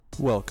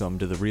Welcome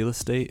to the Real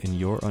Estate in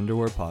Your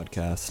Underwear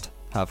podcast.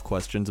 Have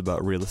questions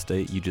about real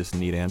estate you just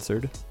need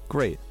answered?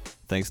 Great.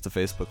 Thanks to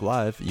Facebook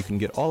Live, you can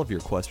get all of your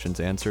questions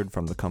answered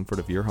from the comfort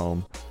of your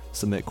home.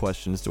 Submit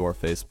questions to our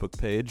Facebook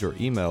page or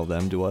email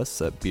them to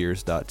us at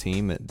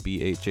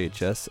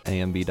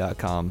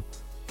beers.team@bhhsamb.com.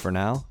 For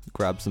now,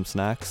 grab some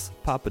snacks,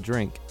 pop a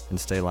drink, and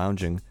stay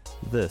lounging.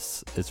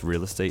 This is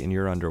Real Estate in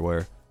Your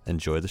Underwear.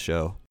 Enjoy the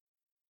show.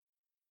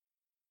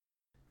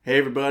 Hey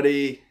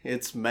everybody,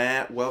 it's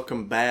Matt.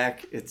 Welcome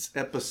back. It's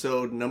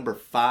episode number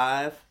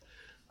 5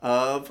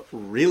 of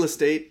Real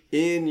Estate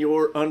in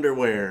Your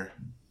Underwear.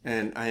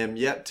 And I am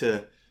yet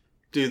to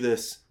do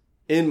this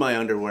in my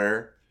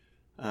underwear,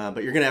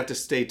 but you're going to have to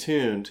stay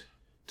tuned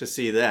to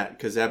see that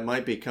because that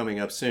might be coming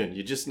up soon.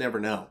 You just never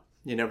know.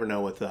 You never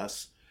know with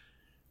us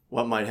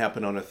what might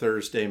happen on a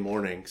Thursday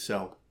morning.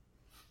 So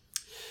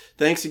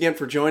thanks again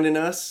for joining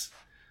us.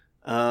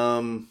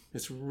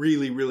 It's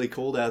really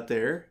cold out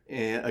there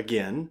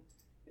again,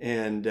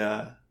 and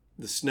the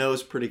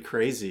snow's pretty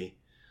crazy.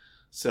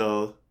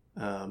 So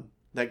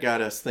that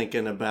got us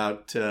thinking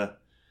about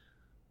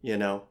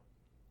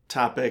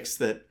topics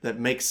that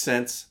make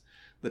sense.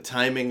 The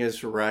timing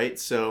is right.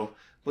 So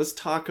let's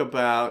talk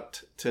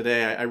about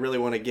today. I really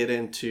want to get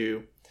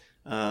into,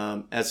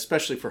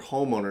 especially for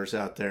homeowners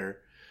out there,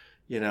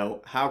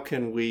 how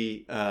can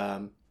we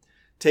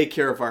take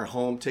care of our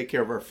home, take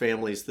care of our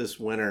families this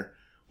winter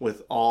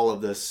with all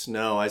of this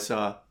snow. I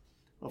saw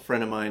a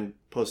friend of mine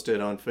posted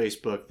on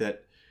Facebook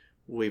that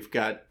we've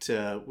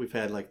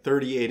had like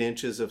 38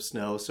 inches of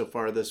snow so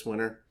far this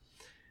winter.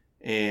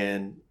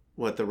 And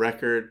what the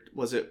record,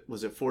 was it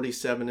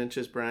 47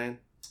 inches, Brian?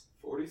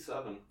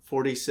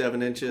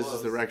 47 inches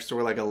is the record. So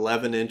we're like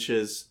 11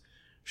 inches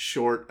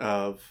short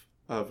of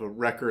a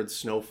record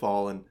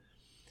snowfall. And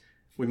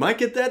we might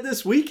get that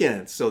this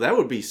weekend. So that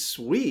would be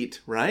sweet,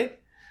 right?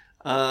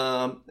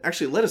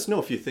 Actually, let us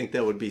know if you think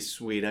that would be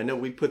sweet. I know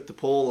we put the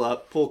poll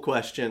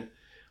question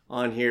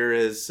on here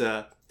is,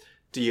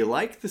 do you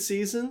like the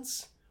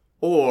seasons?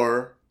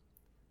 Or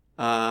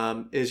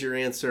is your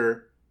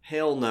answer,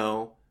 hell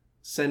no,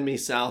 send me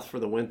south for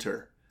the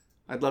winter?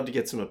 I'd love to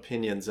get some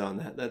opinions on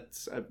that.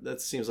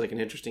 That seems like an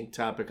interesting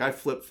topic. I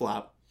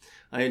flip-flop.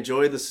 I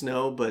enjoy the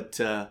snow,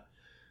 but I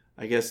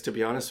guess to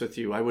be honest with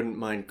you, I wouldn't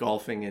mind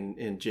golfing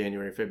in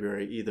January,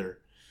 February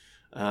either.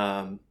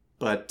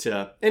 But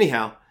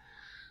anyhow,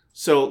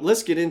 so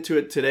let's get into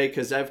it today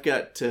because I've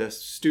got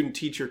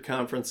student-teacher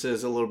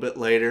conferences a little bit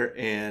later,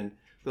 and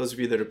those of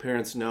you that are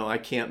parents know I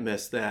can't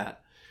miss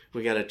that.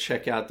 We got to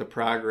check out the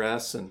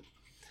progress, and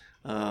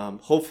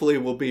hopefully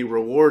we'll be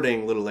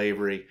rewarding little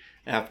Avery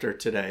after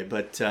today.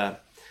 But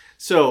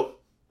so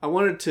I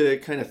wanted to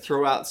kind of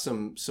throw out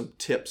some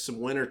tips,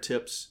 some winter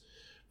tips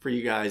for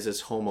you guys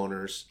as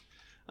homeowners.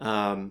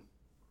 So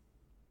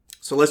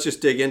let's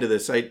just dig into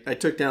this. I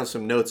took down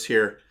some notes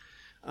here.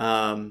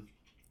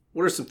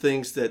 What are some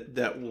things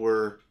that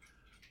we're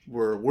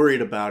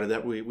worried about or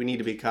that we need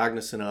to be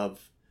cognizant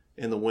of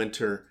in the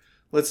winter?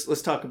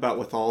 Let's talk about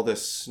with all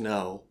this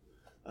snow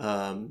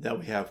that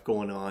we have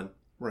going on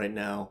right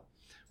now.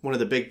 One of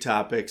the big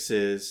topics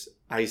is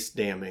ice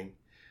damming.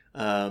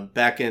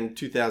 Back in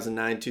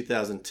 2009,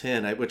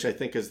 2010, which I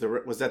think was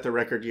that the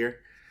record year?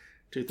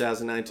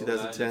 2009,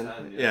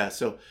 2010? Yeah,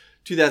 so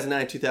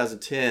 2009,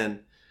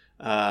 2010,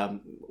 I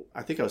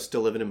think I was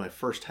still living in my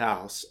first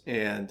house,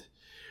 and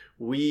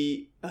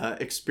we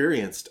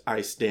experienced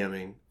ice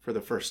damming for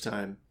the first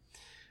time.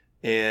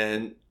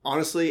 And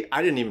honestly,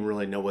 I didn't even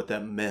really know what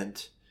that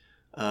meant.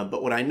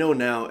 But what I know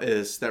now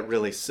is that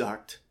really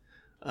sucked.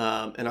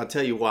 And I'll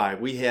tell you why.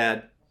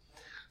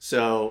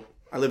 So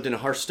I lived in a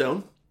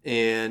Hearthstone,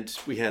 and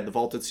we had the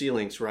vaulted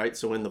ceilings, right?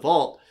 So in the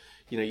vault,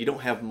 you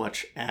don't have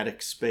much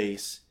attic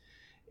space.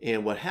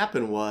 And what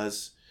happened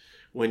was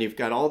when you've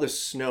got all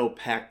this snow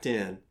packed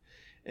in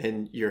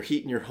and you're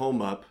heating your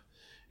home up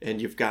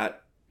and you've got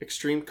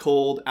extreme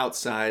cold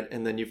outside,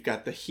 and then you've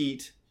got the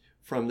heat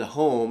from the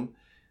home,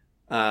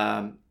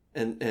 and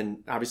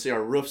obviously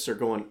our roofs are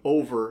going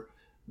over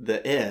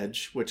the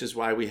edge, which is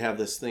why we have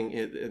this thing,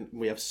 and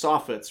we have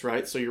soffits,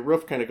 right? So your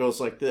roof kind of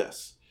goes like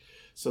this.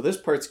 So this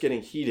part's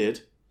getting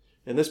heated,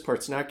 and this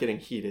part's not getting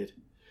heated.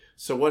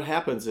 So what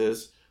happens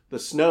is the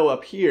snow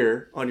up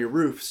here on your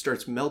roof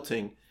starts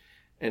melting,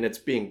 and it's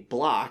being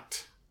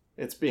blocked.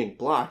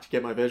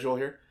 Get my visual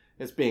here?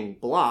 It's being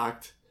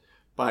blocked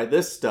by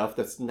this stuff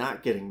that's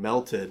not getting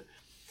melted.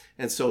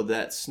 And so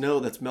that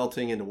snow that's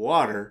melting into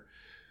water,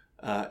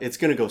 it's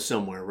going to go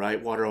somewhere, right?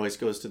 Water always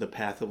goes to the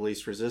path of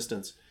least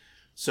resistance.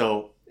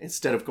 So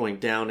instead of going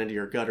down into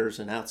your gutters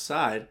and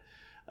outside,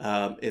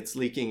 it's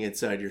leaking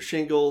inside your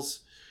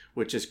shingles,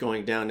 which is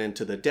going down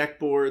into the deck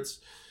boards,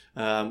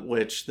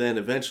 which then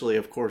eventually,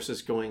 of course,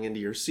 is going into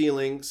your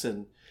ceilings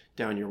and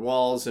down your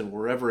walls and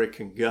wherever it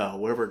can go,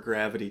 wherever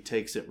gravity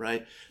takes it,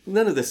 right?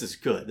 None of this is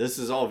good. This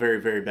is all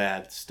very, very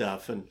bad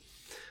stuff. And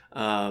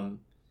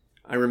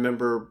I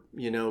remember,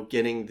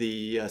 getting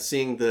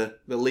seeing the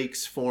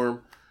leaks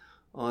form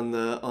on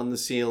the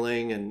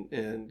ceiling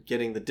and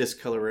getting the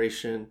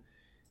discoloration.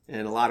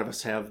 And a lot of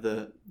us have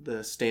the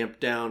stamped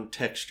down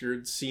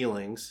textured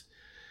ceilings.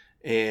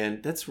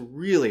 And that's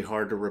really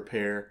hard to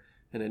repair,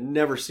 and it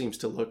never seems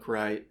to look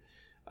right.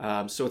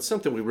 So it's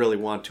something we really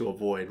want to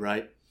avoid,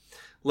 right?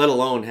 Let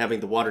alone having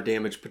the water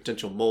damage,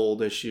 potential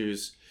mold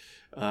issues,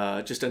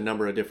 just a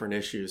number of different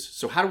issues.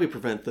 So how do we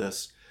prevent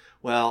this?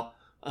 Well,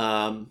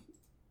 I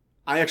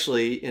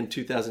actually, in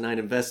 2009,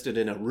 invested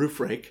in a roof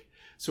rake.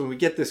 So when we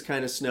get this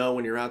kind of snow,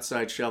 when you're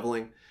outside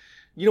shoveling,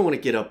 you don't want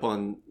to get up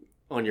on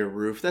your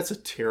roof. That's a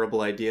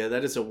terrible idea.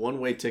 That is a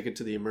one-way ticket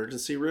to the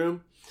emergency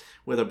room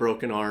with a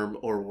broken arm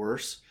or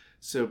worse.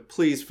 So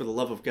please, for the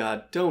love of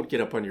God, don't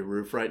get up on your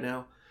roof right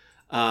now.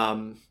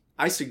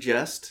 I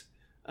suggest,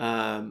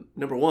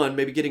 number one,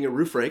 maybe getting a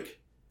roof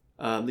rake.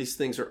 These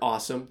things are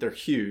awesome. They're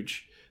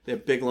huge. They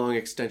have big, long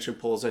extension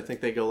poles. I think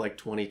they go like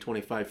 20,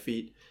 25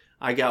 feet.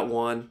 I got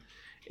one.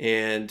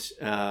 And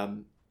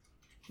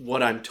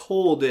what I'm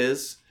told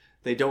is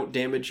they don't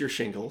damage your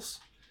shingles.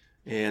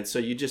 And so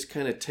you just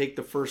kind of take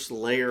the first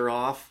layer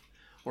off,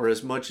 or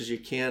as much as you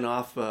can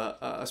off,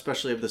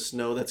 especially of the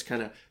snow that's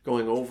kind of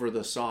going over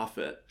the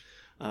soffit.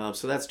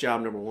 So that's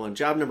job number one.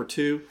 Job number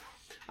two,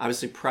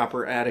 obviously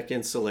proper attic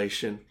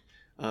insulation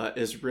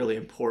is really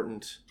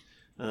important.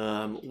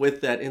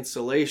 With that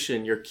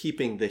insulation, you're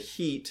keeping the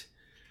heat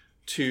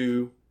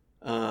to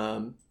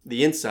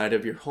the inside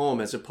of your home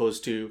as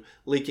opposed to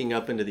leaking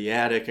up into the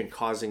attic and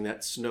causing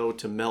that snow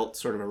to melt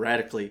sort of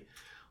erratically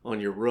on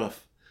your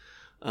roof.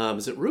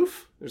 Is it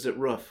roof or is it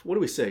roof? What do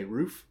we say?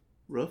 Roof?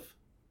 Roof?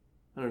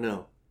 I don't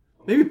know.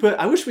 Maybe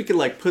I wish we could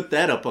like put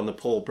that up on the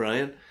poll,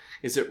 Brian.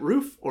 Is it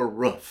roof or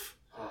roof?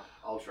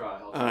 I'll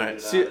try. All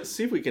right.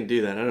 See if we can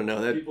do that. I don't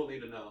know. People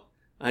need to know.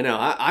 I know.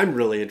 I'm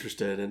really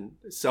interested, and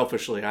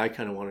selfishly, I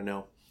kind of want to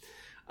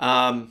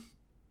know.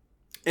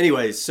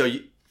 Anyways, so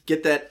you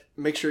get that.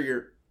 Make sure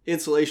your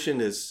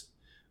insulation is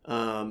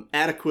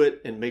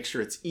adequate, and make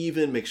sure it's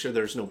even. Make sure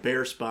there's no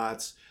bare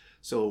spots,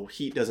 so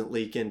heat doesn't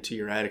leak into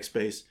your attic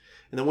space.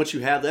 And then once you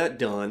have that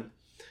done,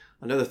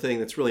 another thing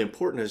that's really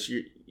important is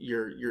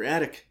your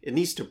attic. It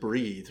needs to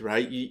breathe,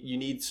 right? You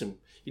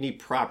need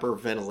proper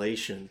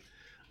ventilation.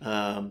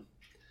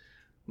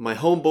 My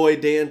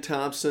homeboy Dan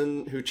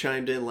Thompson, who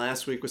chimed in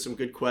last week with some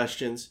good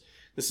questions,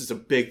 this is a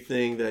big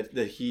thing that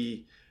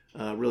he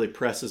really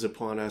presses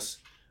upon us.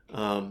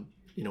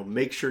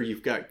 Make sure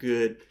you've got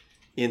good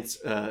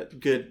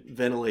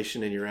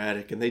ventilation in your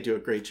attic, and they do a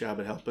great job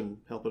at helping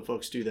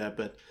folks do that.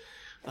 But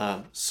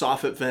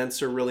soffit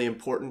vents are really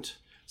important.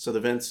 So the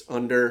vents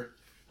under,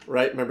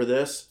 right? Remember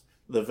this?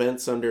 The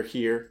vents under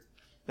here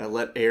that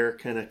let air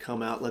kind of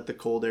come out, let the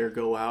cold air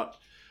go out.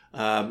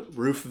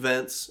 Roof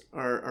vents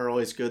are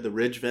always good. The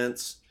ridge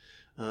vents.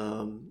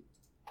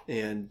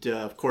 And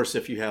of course,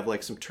 if you have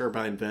like some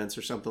turbine vents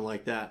or something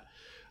like that,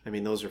 I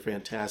mean, those are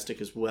fantastic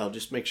as well.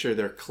 Just make sure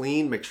they're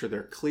clean, make sure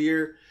they're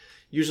clear.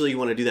 Usually you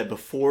want to do that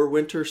before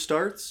winter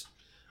starts.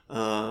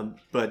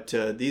 But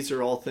these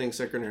are all things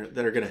that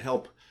are going to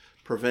help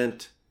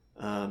prevent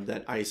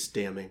that ice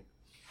damming.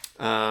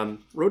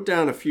 Wrote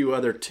down a few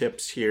other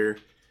tips here.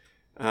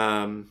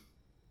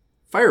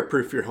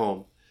 Fireproof your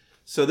home.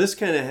 So this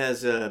kind of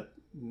has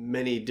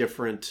many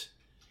different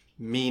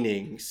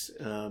meanings.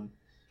 When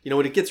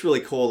it gets really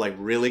cold,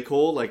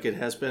 like it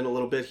has been a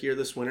little bit here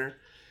this winter,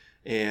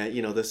 and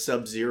the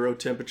sub-zero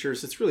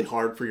temperatures, it's really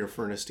hard for your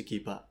furnace to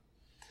keep up.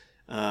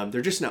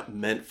 They're just not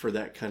meant for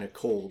that kind of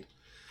cold.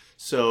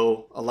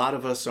 So a lot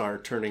of us are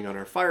turning on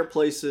our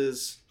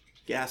fireplaces,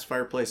 gas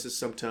fireplaces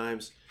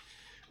sometimes.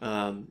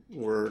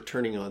 We're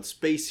turning on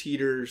space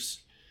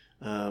heaters.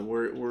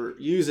 We're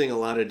using a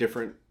lot of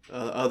different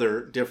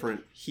other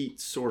different heat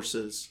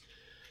sources,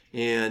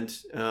 and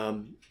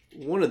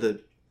one of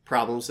the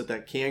problems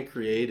that can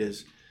create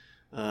is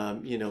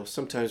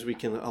sometimes we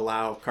can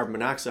allow carbon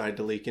monoxide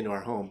to leak into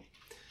our home,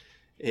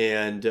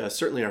 and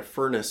certainly our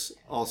furnace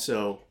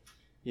also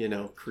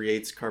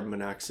creates carbon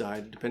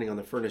monoxide. Depending on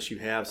the furnace you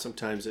have,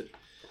 sometimes it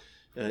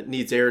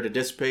needs air to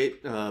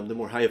dissipate. The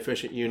more high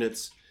efficient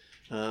units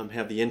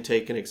have the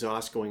intake and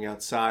exhaust going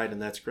outside,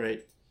 and that's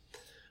great.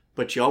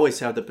 But you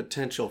always have the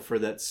potential for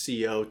that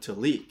CO to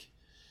leak,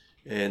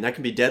 and that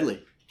can be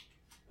deadly.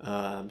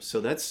 So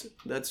that's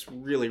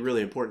really,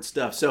 really important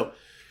stuff. So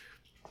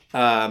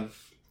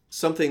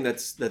something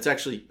that's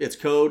actually, it's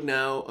code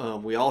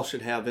now. We all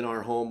should have in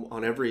our home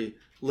on every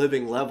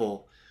living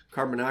level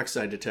carbon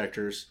monoxide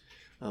detectors.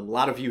 A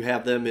lot of you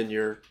have them in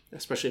your,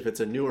 especially if it's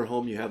a newer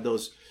home, you have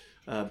those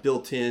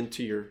built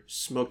into your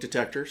smoke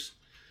detectors.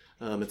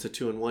 It's a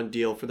 2-in-1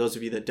 deal. For those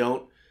of you that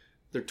don't,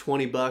 they're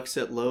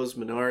 $20 at Lowe's,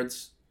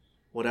 Menards,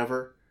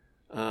 whatever,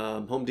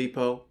 Home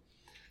Depot,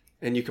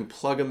 and you can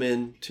plug them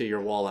into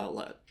your wall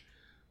outlet.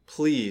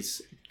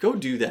 Please go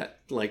do that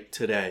like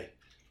today.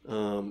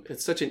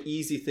 It's such an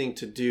easy thing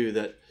to do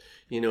that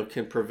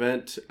can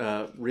prevent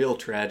real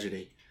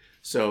tragedy.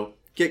 So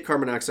get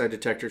carbon monoxide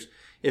detectors.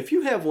 If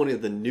you have one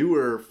of the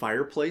newer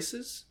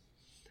fireplaces,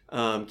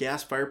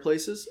 gas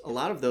fireplaces, a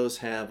lot of those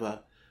have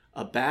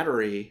a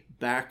battery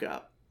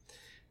backup.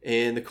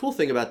 And the cool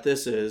thing about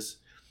this is,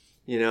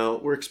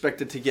 we're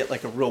expected to get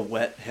like a real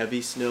wet,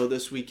 heavy snow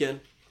this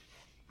weekend.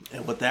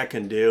 And what that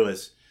can do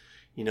is,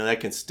 That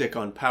can stick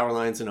on power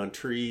lines and on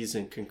trees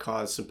and can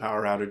cause some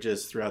power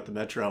outages throughout the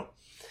metro.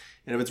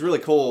 And if it's really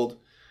cold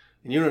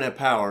and you don't have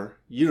power,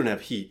 you don't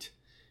have heat.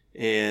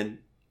 And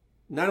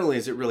not only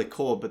is it really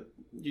cold, but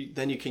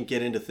then you can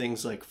get into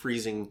things like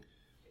freezing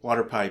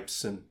water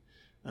pipes and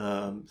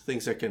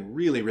things that can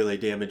really, really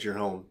damage your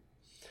home.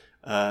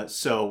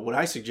 So what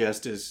I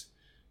suggest is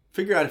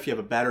figure out if you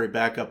have a battery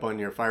backup on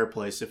your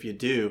fireplace. If you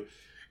do,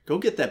 go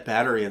get that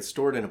battery and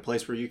store it in a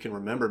place where you can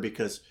remember,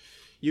 because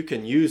you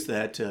can use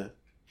that to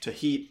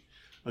heat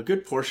a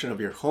good portion of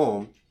your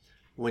home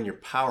when your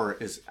power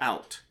is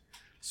out.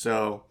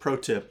 So pro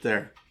tip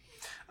there.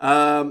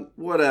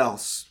 What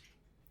else?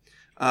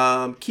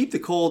 Keep the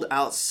cold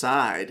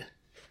outside.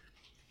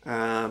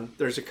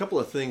 There's a couple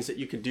of things that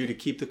you can do to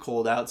keep the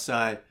cold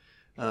outside.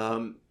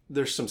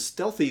 There's some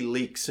stealthy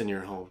leaks in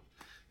your home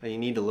that you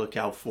need to look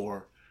out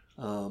for.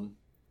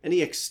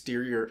 Any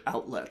exterior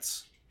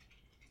outlets,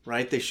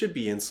 right? They should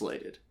be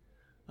insulated.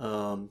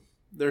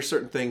 There are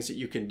certain things that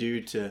you can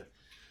do to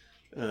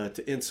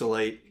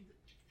insulate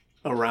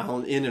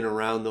in and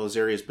around those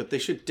areas, but they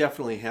should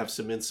definitely have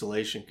some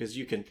insulation, because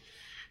you can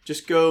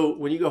just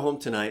when you go home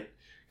tonight,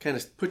 kind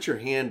of put your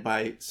hand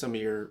by some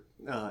of your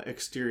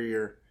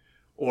exterior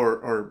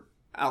or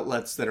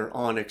outlets that are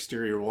on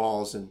exterior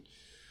walls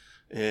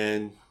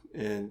and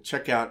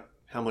check out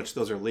how much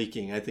those are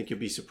leaking. I think you'll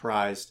be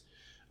surprised.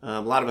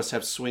 A lot of us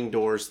have swing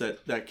doors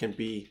that can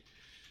be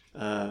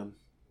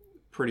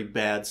pretty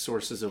bad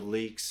sources of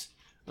leaks.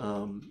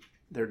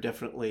 They're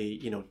definitely,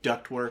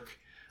 ductwork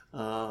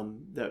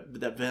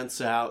that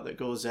vents out, that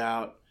goes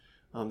out.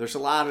 There's a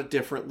lot of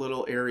different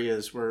little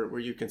areas where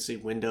you can see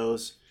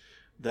windows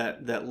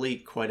that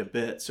leak quite a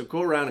bit. So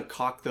go around and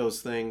caulk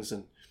those things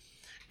and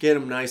get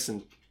them nice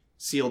and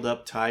sealed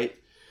up tight.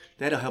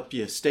 That'll help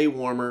you stay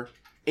warmer,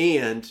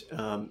 and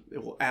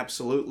it will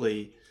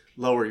absolutely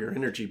lower your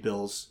energy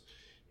bills.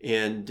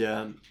 And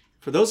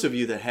for those of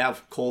you that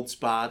have cold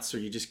spots, or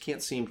you just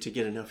can't seem to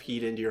get enough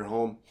heat into your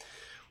home,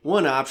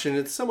 one option,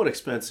 it's somewhat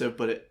expensive,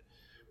 but it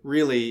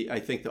really, I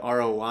think the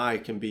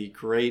ROI can be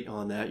great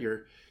on that.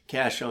 Your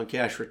cash on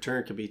cash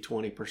return could be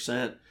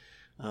 20%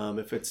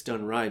 if it's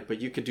done right. But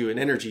you could do an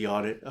energy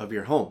audit of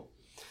your home.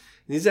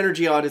 And these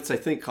energy audits, I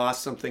think,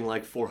 cost something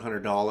like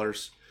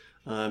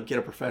 $400. Get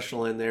a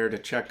professional in there to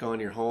check on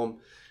your home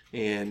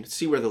and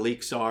see where the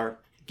leaks are,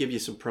 give you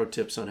some pro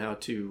tips on how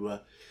to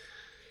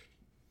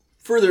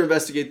further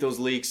investigate those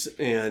leaks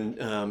and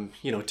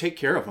take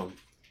care of them,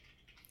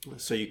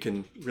 so you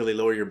can really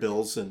lower your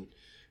bills and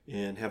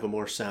have a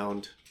more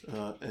sound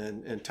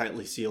and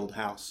tightly sealed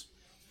house.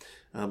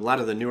 A lot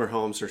of the newer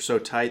homes are so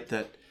tight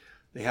that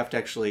they have to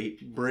actually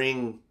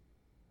bring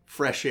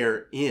fresh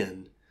air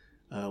in,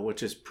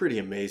 which is pretty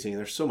amazing.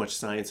 There's so much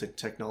science and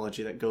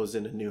technology that goes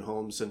into new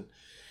homes, and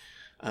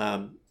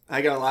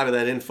I got a lot of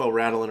that info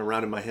rattling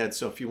around in my head.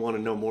 So if you want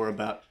to know more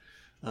about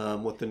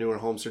what the newer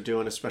homes are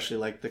doing, especially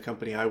like the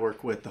company I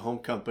work with, the Home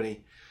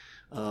Company,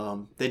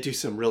 they do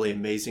some really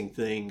amazing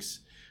things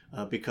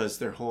because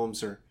their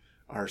homes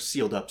are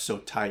sealed up so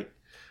tight.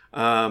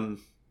 The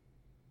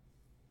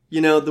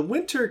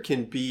winter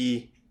can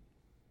be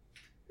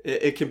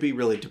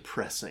really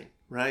depressing,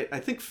 right? I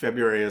think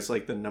February is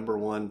like the number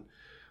one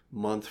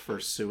month for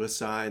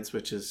suicides,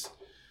 which is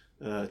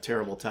a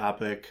terrible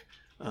topic.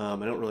 I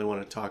don't really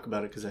want to talk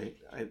about it because I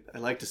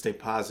like to stay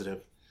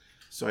positive.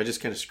 So I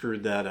just kind of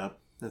screwed that up.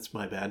 That's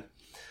my bad.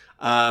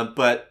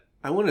 But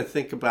I want to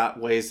think about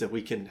ways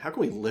that how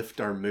can we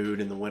lift our mood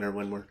in the winter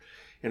when we're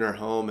in our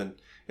home?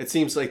 And it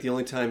seems like the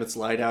only time it's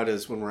light out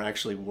is when we're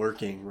actually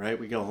working, right?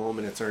 We go home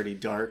and it's already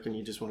dark and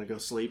you just want to go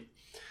sleep.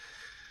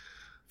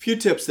 Few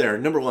tips there.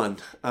 Number one,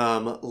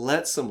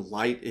 let some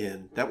light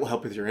in. That will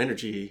help with your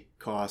energy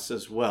costs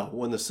as well.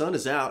 When the sun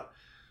is out,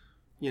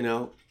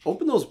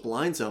 open those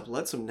blinds up,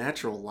 let some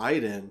natural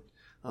light in,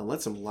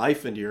 let some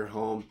life into your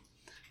home,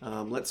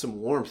 let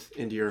some warmth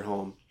into your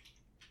home.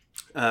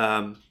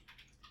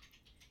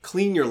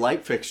 Clean your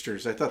light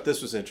fixtures. I thought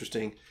this was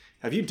interesting.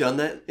 Have you done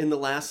that in the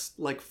last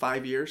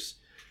 5 years?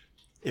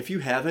 If you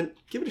haven't,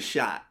 give it a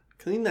shot.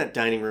 Clean that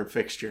dining room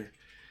fixture.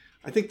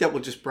 I think that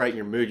will just brighten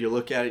your mood. You'll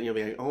look at it and you'll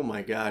be like, oh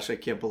my gosh, I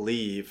can't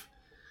believe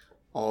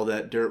all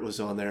that dirt was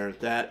on there.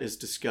 That is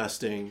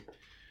disgusting.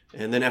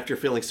 And then after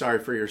feeling sorry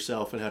for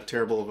yourself and how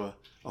terrible of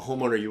a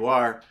homeowner you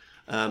are,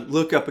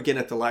 look up again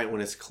at the light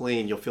when it's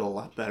clean. You'll feel a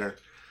lot better.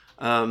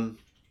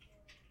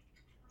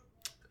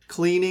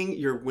 Cleaning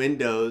your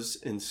windows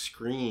and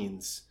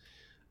screens.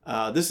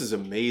 This is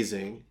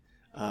amazing.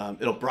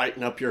 It'll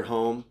brighten up your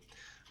home.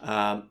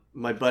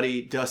 My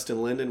buddy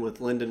Dustin Linden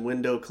with Linden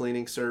Window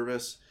Cleaning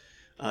Service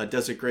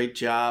does a great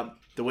job.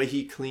 The way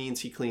he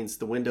cleans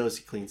the windows,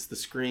 he cleans the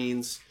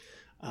screens,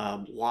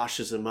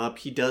 washes them up.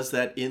 He does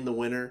that in the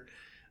winter.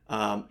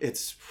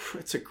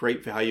 It's a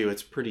great value.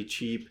 It's pretty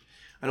cheap.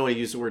 I don't want to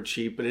use the word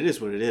cheap, but it is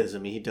what it is. I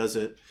mean, he does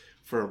it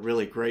for a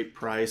really great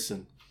price,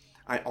 and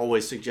I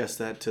always suggest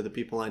that to the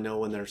people I know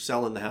when they're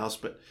selling the house.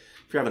 But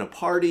if you're having a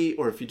party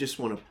or if you just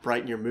want to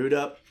brighten your mood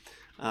up,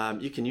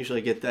 you can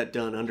usually get that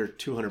done under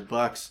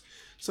 $200,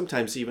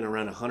 sometimes even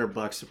around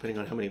 $100, depending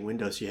on how many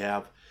windows you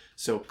have.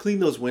 So clean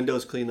those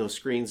windows, clean those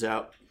screens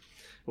out.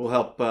 It will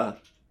help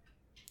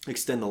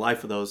extend the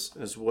life of those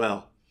as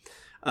well.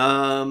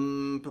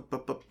 What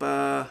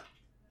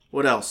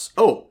else?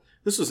 Oh,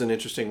 this was an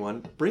interesting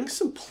one. Bring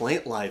some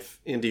plant life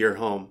into your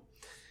home.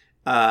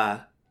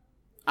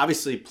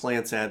 Obviously,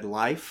 plants add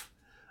life,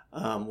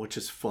 which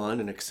is fun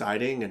and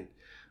exciting, and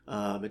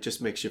it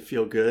just makes you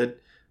feel good.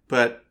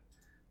 But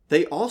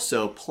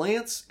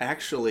plants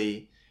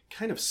actually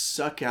kind of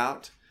suck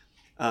out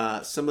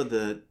some of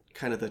the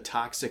kind of the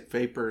toxic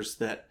vapors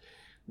that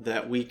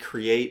we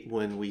create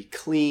when we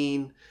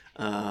clean,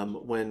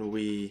 when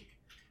we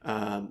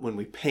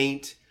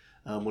paint,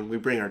 when we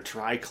bring our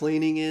dry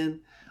cleaning in.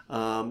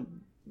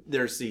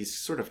 There's these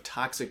sort of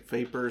toxic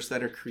vapors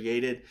that are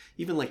created,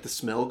 even like the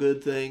smell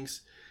good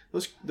things.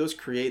 Those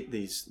create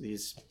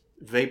these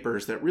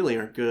vapors that really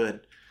aren't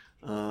good,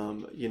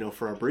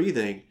 for our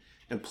breathing.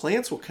 And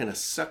plants will kind of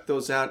suck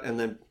those out and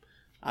then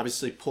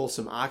obviously pull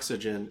some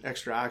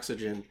extra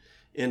oxygen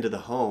into the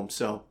home.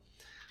 So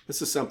this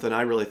is something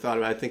I really thought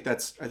about. I think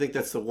that's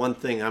the one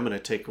thing I'm going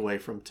to take away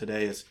from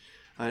today is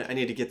I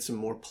need to get some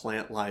more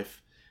plant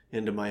life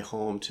into my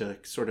home to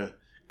sort of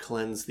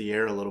cleanse the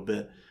air a little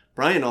bit.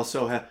 Brian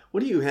also what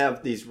do you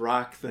have, these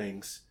rock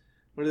things?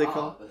 What are they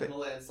called? The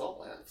Himalayan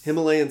salt lamps.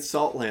 Himalayan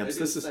salt lamps.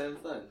 They do the same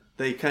thing.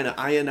 They kind of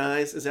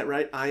ionize, is that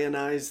right?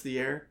 Ionize the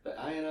air? They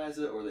ionize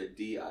it or they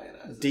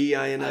de-ionize it?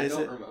 De-ionize it? I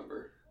don't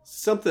remember.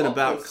 Something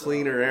about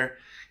cleaner air.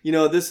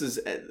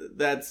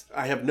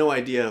 I have no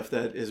idea if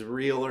that is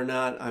real or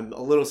not. I'm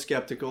a little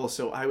skeptical,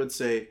 so I would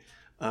say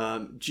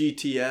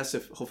GTS,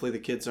 if hopefully the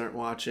kids aren't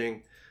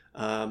watching.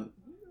 A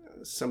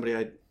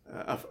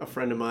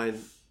friend of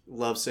mine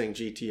loves saying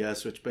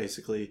GTS, which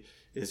basically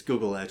is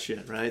Google that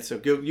shit, right?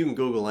 So you can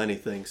Google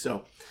anything.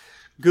 So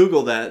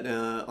Google that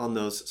on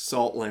those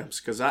salt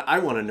lamps, because I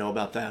want to know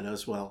about that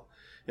as well.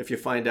 If you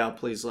find out,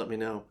 please let me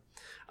know.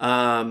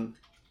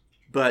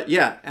 But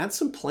yeah, add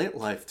some plant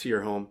life to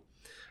your home.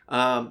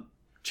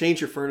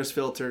 Change your furnace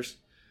filters.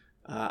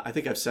 I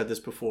think I've said this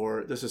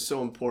before. This is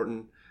so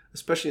important,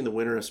 especially in the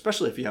winter,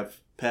 especially if you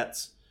have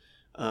pets.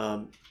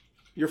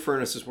 Your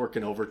furnace is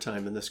working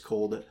overtime in this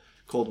cold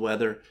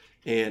weather,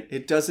 and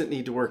it doesn't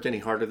need to work any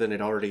harder than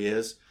it already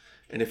is.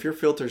 And if your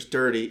filter's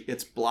dirty,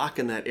 it's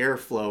blocking that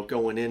airflow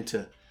going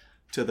into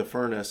the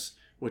furnace,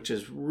 which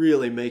is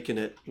really making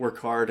it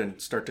work hard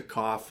and start to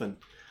cough. And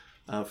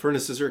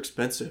furnaces are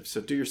expensive, so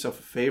do yourself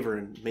a favor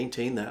and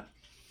maintain that.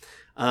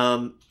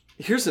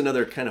 Here's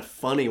another kind of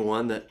funny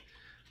one that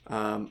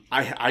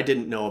I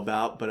didn't know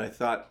about, but I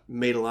thought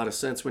made a lot of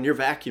sense. When you're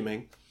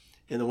vacuuming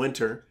in the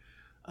winter,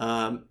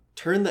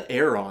 turn the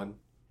air on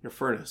your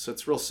furnace. So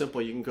it's real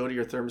simple. You can go to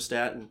your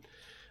thermostat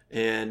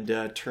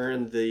and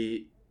turn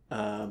the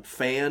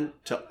fan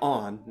to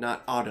on,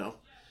 not auto.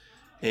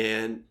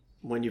 And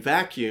when you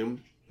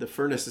vacuum, the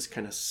furnace is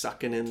kind of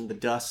sucking in the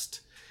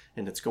dust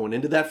and it's going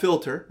into that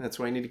filter. That's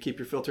why you need to keep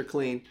your filter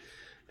clean.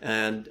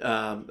 And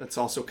it's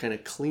also kind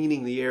of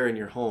cleaning the air in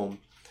your home.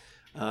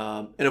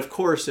 And of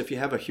course, if you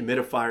have a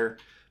humidifier,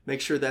 make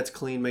sure that's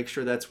clean, make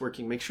sure that's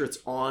working, make sure it's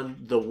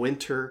on the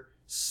winter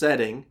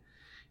setting.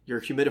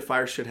 Your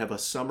humidifier should have a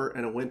summer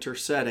and a winter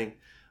setting.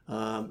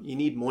 You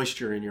need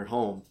moisture in your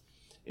home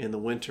in the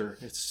winter.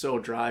 It's so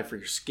dry for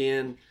your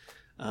skin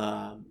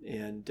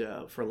and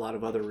for a lot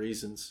of other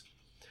reasons.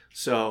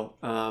 So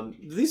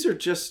these are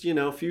just,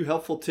 a few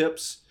helpful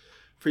tips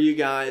for you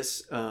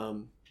guys.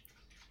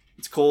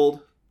 It's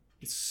cold.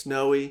 It's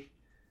snowy.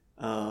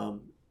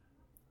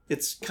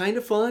 It's kind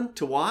of fun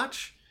to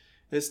watch.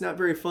 It's not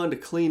very fun to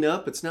clean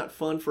up. It's not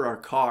fun for our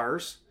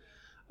cars.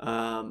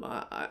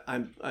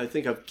 I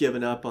think I've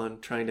given up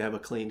on trying to have a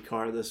clean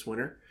car this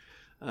winter.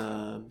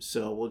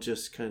 So we'll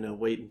just kind of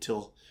wait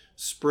until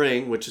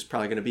spring, which is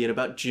probably going to be in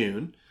about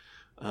June.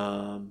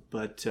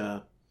 But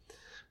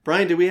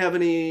Brian, do we have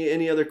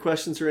any other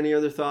questions or any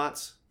other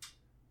thoughts?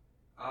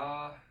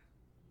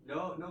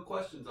 No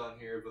questions on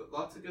here, but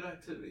lots of good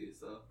activities.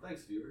 So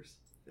thanks, viewers.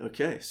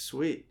 Okay,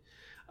 sweet.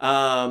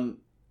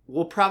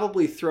 We'll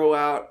probably throw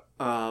out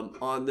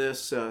on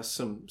this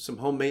some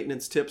home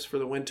maintenance tips for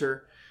the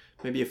winter.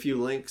 Maybe a few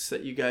links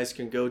that you guys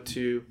can go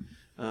to,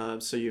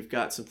 so you've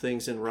got some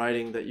things in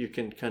writing that you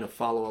can kind of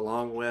follow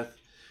along with.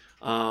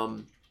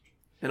 And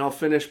I'll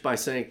finish by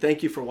saying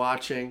thank you for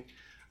watching.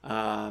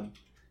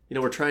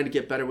 We're trying to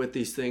get better with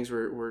these things.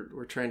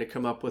 We're trying to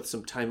come up with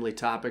some timely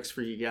topics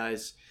for you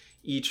guys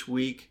each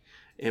week.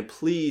 And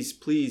please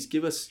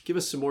give us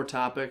some more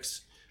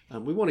topics.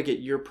 We want to get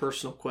your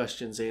personal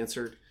questions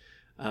answered.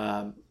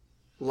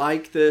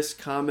 Like this,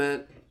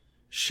 comment,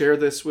 share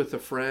this with a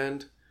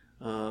friend.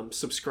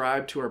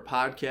 Subscribe to our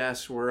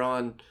podcast. We're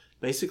on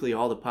basically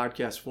all the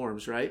podcast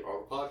forums, right?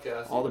 All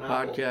the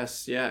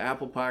podcasts. Yeah,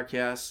 Apple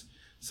Podcasts.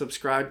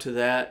 Subscribe to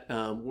that.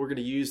 We're going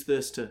to use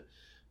this to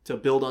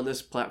build on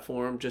this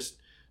platform, just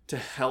to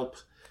help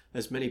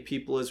as many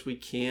people as we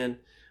can.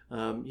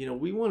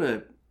 We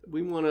want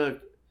to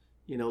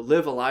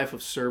live a life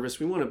of service.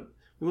 We want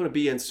to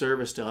be in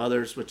service to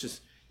others, which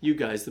is you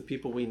guys, the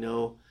people we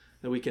know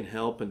that we can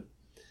help. And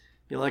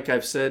like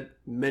I've said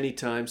many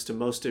times to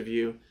most of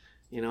you,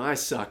 I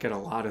suck at a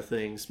lot of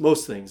things,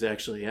 most things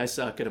actually. I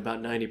suck at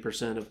about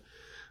 90% of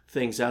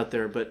things out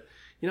there. But,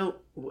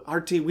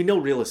 our team, we know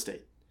real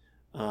estate.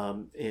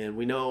 And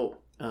we know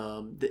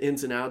the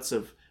ins and outs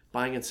of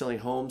buying and selling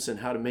homes and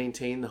how to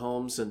maintain the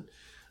homes. And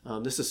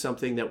this is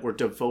something that we're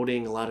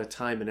devoting a lot of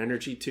time and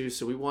energy to.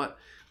 So we want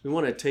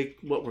to take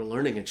what we're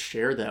learning and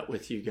share that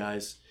with you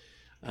guys.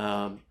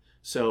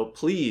 So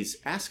please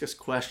ask us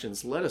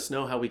questions. Let us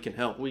know how we can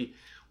help.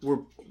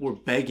 We're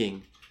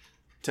begging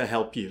to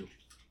help you.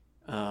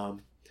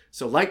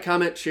 So like,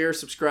 comment, share,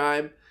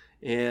 subscribe,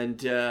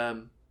 and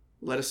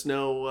let us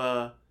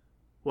know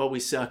what we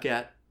suck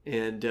at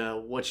and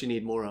what you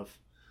need more of.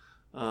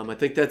 I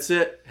think that's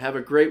it. Have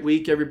a great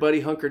week,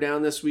 everybody. Hunker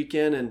down this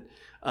weekend.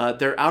 And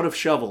they're out of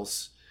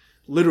shovels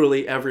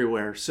literally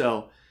everywhere.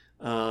 So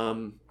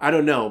I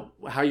don't know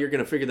how you're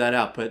going to figure that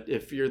out. But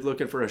if you're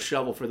looking for a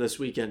shovel for this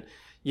weekend,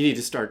 you need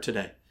to start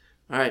today.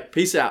 All right.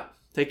 Peace out.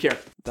 Take care.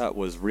 That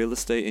was Real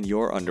Estate in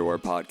Your Underwear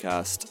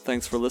podcast.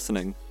 Thanks for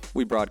listening.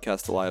 We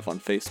broadcast live on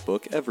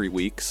Facebook every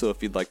week, so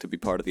if you'd like to be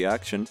part of the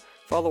action,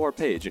 follow our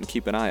page and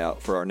keep an eye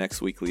out for our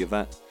next weekly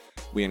event.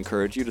 We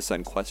encourage you to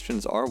send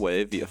questions our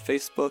way via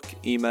Facebook,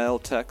 email,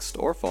 text,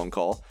 or phone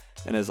call.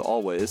 And as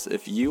always,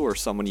 if you or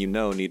someone you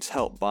know needs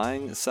help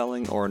buying,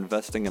 selling, or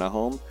investing in a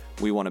home,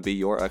 we want to be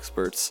your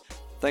experts.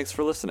 Thanks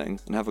for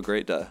listening, and have a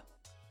great day.